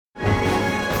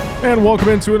And welcome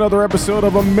into another episode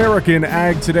of American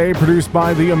Ag Today, produced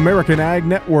by the American Ag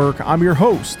Network. I'm your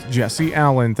host, Jesse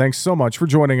Allen. Thanks so much for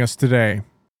joining us today.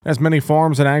 As many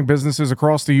farms and ag businesses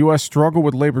across the U.S. struggle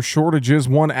with labor shortages,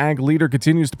 one ag leader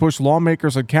continues to push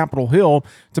lawmakers on Capitol Hill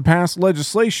to pass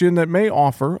legislation that may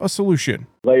offer a solution.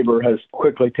 Labor has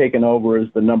quickly taken over as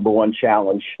the number one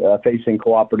challenge facing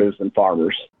cooperatives and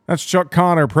farmers. That's Chuck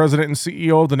Connor, President and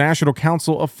CEO of the National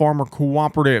Council of Farmer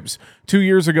Cooperatives. 2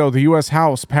 years ago, the U.S.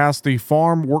 House passed the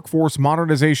Farm Workforce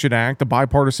Modernization Act, a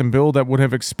bipartisan bill that would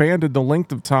have expanded the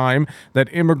length of time that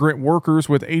immigrant workers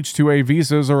with H-2A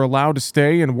visas are allowed to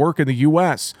stay and work in the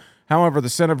U.S. However, the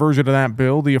Senate version of that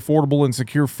bill, the Affordable and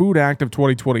Secure Food Act of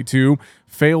 2022,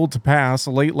 failed to pass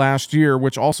late last year,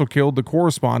 which also killed the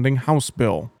corresponding House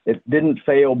bill. It didn't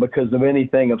fail because of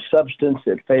anything of substance.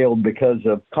 It failed because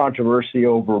of controversy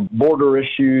over border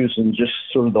issues and just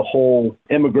sort of the whole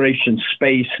immigration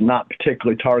space, not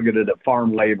particularly targeted at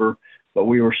farm labor. But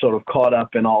we were sort of caught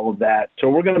up in all of that. So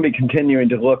we're going to be continuing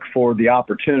to look for the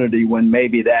opportunity when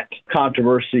maybe that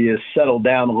controversy is settled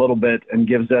down a little bit and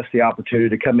gives us the opportunity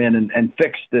to come in and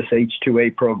fix this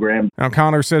H-2A program. Now,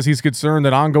 Connor says he's concerned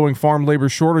that ongoing farm labor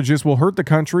shortages will hurt the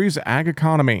country's ag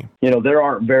economy. You know, there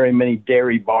aren't very many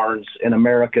dairy barns in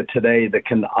America today that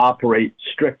can operate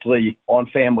strictly on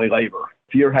family labor.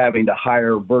 If you're having to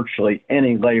hire virtually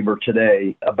any labor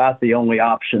today, about the only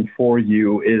option for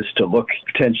you is to look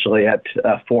potentially at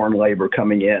foreign labor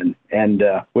coming in. And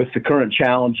with the current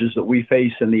challenges that we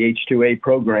face in the H-2A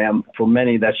program, for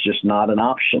many, that's just not an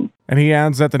option. And he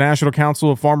adds that the National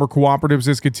Council of Farmer Cooperatives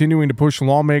is continuing to push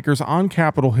lawmakers on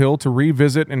Capitol Hill to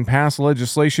revisit and pass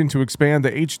legislation to expand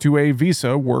the H-2A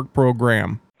visa work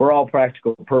program. For all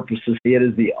practical purposes, it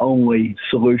is the only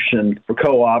solution for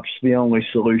co-ops, the only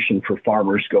solution for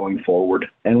farmers going forward.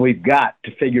 And we've got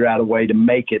to figure out a way to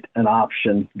make it an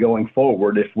option going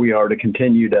forward if we are to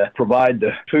continue to provide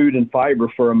the food and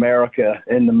fiber for America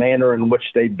in the manner in which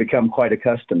they've become quite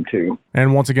accustomed to.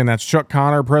 And once again, that's Chuck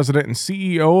Connor, President and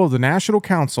CEO of the National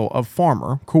Council of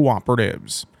Farmer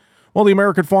Cooperatives. Well, the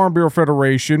American Farm Bureau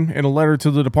Federation, in a letter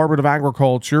to the Department of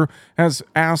Agriculture, has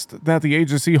asked that the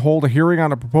agency hold a hearing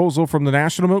on a proposal from the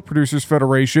National Milk Producers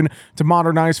Federation to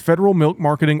modernize federal milk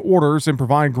marketing orders and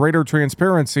provide greater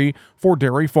transparency for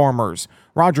dairy farmers.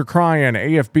 Roger Cryan,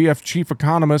 AFBF chief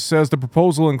economist, says the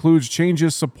proposal includes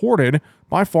changes supported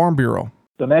by Farm Bureau.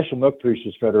 The National Milk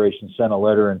Producers Federation sent a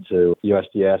letter into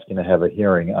USDA asking to have a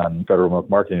hearing on federal milk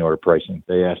marketing order pricing.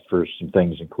 They asked for some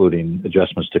things, including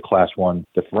adjustments to Class 1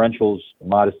 differentials,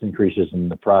 modest increases in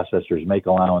the processor's make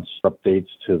allowance, updates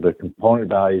to the component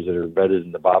values that are embedded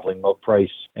in the bottling milk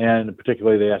price, and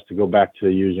particularly they asked to go back to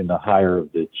using the higher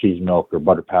of the cheese milk or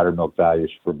butter powdered milk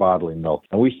values for bottling milk.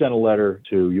 And we sent a letter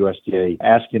to USDA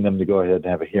asking them to go ahead and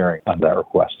have a hearing on that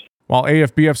request. While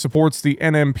AFBF supports the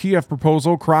NMPF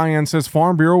proposal, Cryan says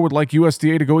Farm Bureau would like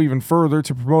USDA to go even further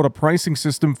to promote a pricing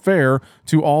system fair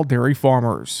to all dairy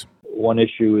farmers. One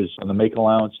issue is on the make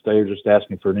allowance. They're just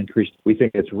asking for an increase. We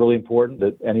think it's really important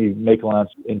that any make allowance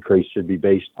increase should be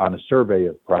based on a survey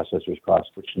of processors'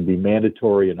 costs, which can be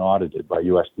mandatory and audited by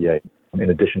USDA. In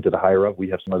addition to the higher up, we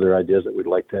have some other ideas that we'd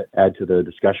like to add to the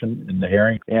discussion in the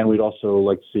hearing. And we'd also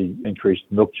like to see increased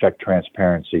milk check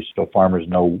transparency so farmers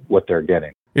know what they're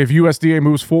getting. If USDA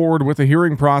moves forward with the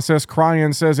hearing process,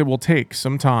 Cryan says it will take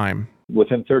some time.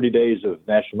 Within 30 days of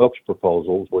National Milk's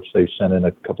proposals, which they sent in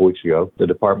a couple weeks ago, the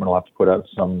department will have to put out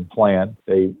some plan.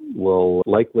 They will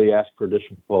likely ask for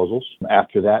additional proposals.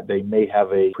 After that, they may have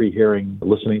a pre-hearing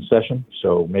listening session.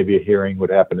 So maybe a hearing would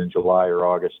happen in July or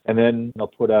August. And then they'll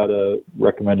put out a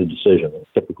recommended decision.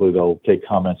 Typically, they'll take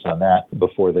comments on that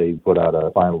before they put out a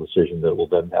final decision that will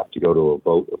then have to go to a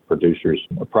vote of producers.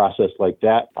 A process like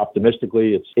that,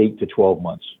 optimistically, it's 8 to 12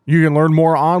 months. You can learn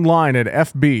more online at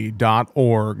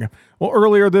fb.org. Well,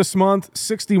 earlier this month,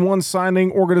 61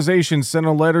 signing organizations sent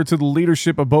a letter to the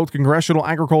leadership of both congressional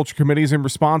agriculture committees in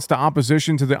response to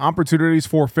opposition to the Opportunities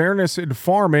for Fairness in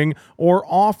Farming, or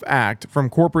OFF Act, from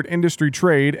corporate industry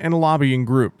trade and lobbying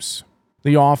groups.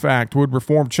 The OFF Act would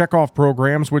reform checkoff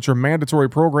programs, which are mandatory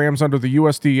programs under the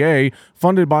USDA,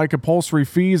 funded by compulsory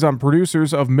fees on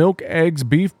producers of milk, eggs,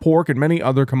 beef, pork, and many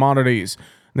other commodities.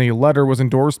 The letter was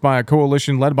endorsed by a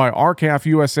coalition led by RCAF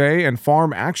USA and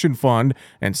Farm Action Fund,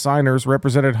 and signers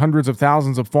represented hundreds of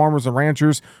thousands of farmers and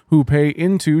ranchers who pay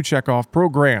into checkoff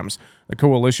programs. The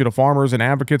coalition of farmers and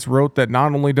advocates wrote that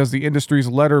not only does the industry's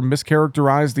letter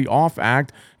mischaracterize the OFF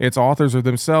Act, its authors are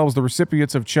themselves the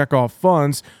recipients of checkoff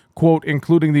funds, quote,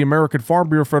 including the American Farm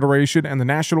Bureau Federation and the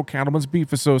National Cattlemen's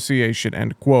Beef Association,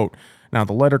 end quote. Now,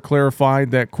 the letter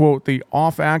clarified that, quote, the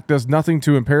OFF Act does nothing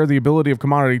to impair the ability of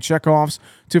commodity checkoffs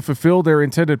to fulfill their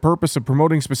intended purpose of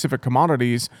promoting specific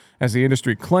commodities, as the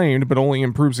industry claimed, but only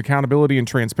improves accountability and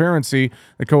transparency.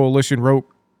 The coalition wrote,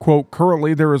 quote,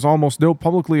 currently there is almost no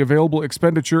publicly available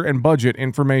expenditure and budget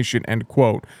information, end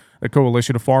quote. The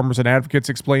Coalition of Farmers and Advocates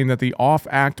explained that the OFF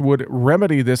Act would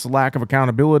remedy this lack of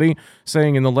accountability,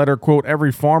 saying in the letter, quote,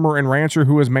 every farmer and rancher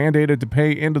who is mandated to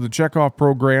pay into the checkoff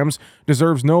programs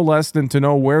deserves no less than to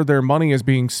know where their money is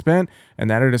being spent and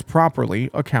that it is properly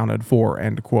accounted for,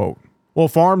 end quote. Well,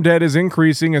 farm debt is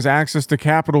increasing as access to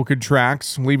capital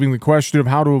contracts, leaving the question of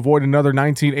how to avoid another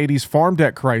 1980s farm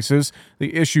debt crisis.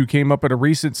 The issue came up at a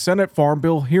recent Senate Farm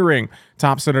Bill hearing.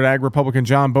 Top Senate Ag Republican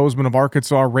John Bozeman of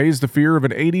Arkansas raised the fear of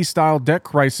an 80s-style debt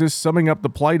crisis, summing up the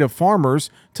plight of farmers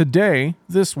today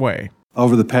this way.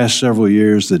 Over the past several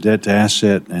years, the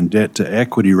debt-to-asset and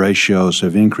debt-to-equity ratios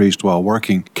have increased while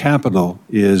working capital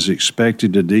is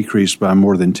expected to decrease by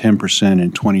more than 10%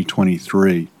 in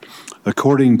 2023.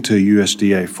 According to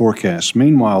USDA forecasts.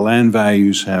 Meanwhile, land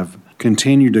values have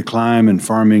continued to climb and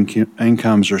farm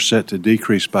incomes are set to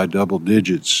decrease by double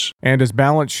digits. And as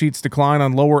balance sheets decline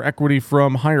on lower equity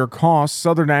from higher costs,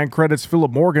 Southern Ag Credit's Philip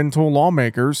Morgan told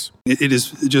lawmakers, it is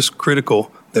just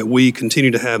critical that we continue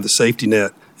to have the safety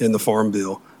net in the Farm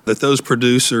Bill, that those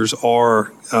producers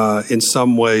are in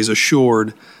some ways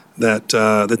assured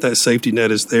that safety net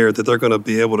is there, that they're going to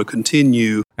be able to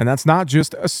continue. And that's not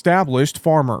just established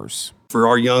farmers. For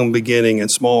our young beginning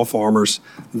and small farmers,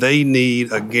 they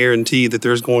need a guarantee that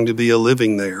there's going to be a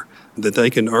living there, that they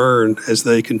can earn as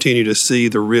they continue to see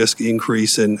the risk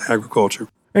increase in agriculture.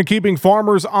 And keeping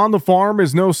farmers on the farm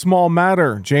is no small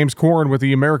matter. James Corrin with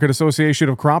the American Association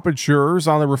of Crop Insurers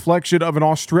on the reflection of an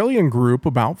Australian group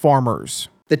about farmers.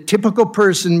 The typical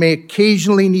person may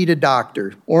occasionally need a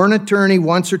doctor or an attorney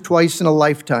once or twice in a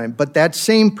lifetime, but that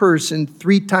same person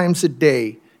 3 times a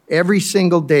day, every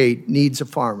single day, needs a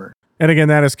farmer. And again,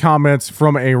 that is comments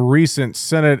from a recent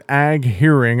Senate Ag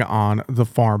hearing on the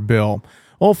Farm Bill.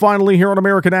 Well, finally, here on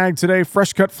American Ag Today,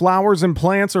 fresh-cut flowers and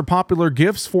plants are popular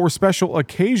gifts for special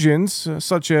occasions,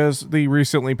 such as the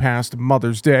recently passed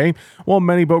Mother's Day. While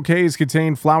many bouquets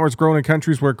contain flowers grown in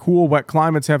countries where cool, wet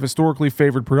climates have historically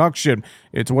favored production.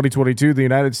 In 2022, the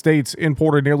United States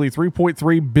imported nearly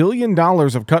 $3.3 billion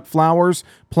of cut flowers,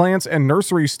 plants, and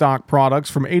nursery stock products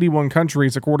from 81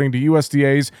 countries, according to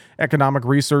USDA's Economic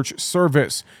Research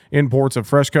Service. Imports of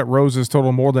fresh-cut roses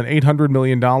total more than $800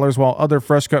 million, while other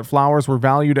fresh-cut flowers were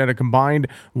valued at a combined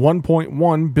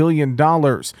 $1.1 billion.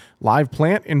 Live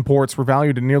plant imports were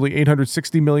valued at nearly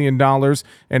 $860 million,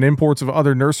 and imports of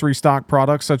other nursery stock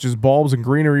products such as bulbs and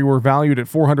greenery were valued at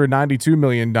 $492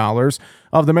 million.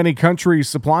 Of the many countries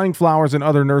supplying flowers and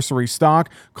other nursery stock,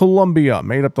 Colombia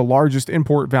made up the largest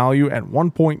import value at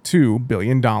 $1.2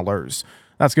 billion.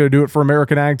 That's going to do it for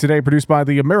American Ag Today, produced by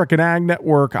the American Ag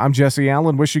Network. I'm Jesse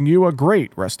Allen, wishing you a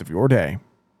great rest of your day.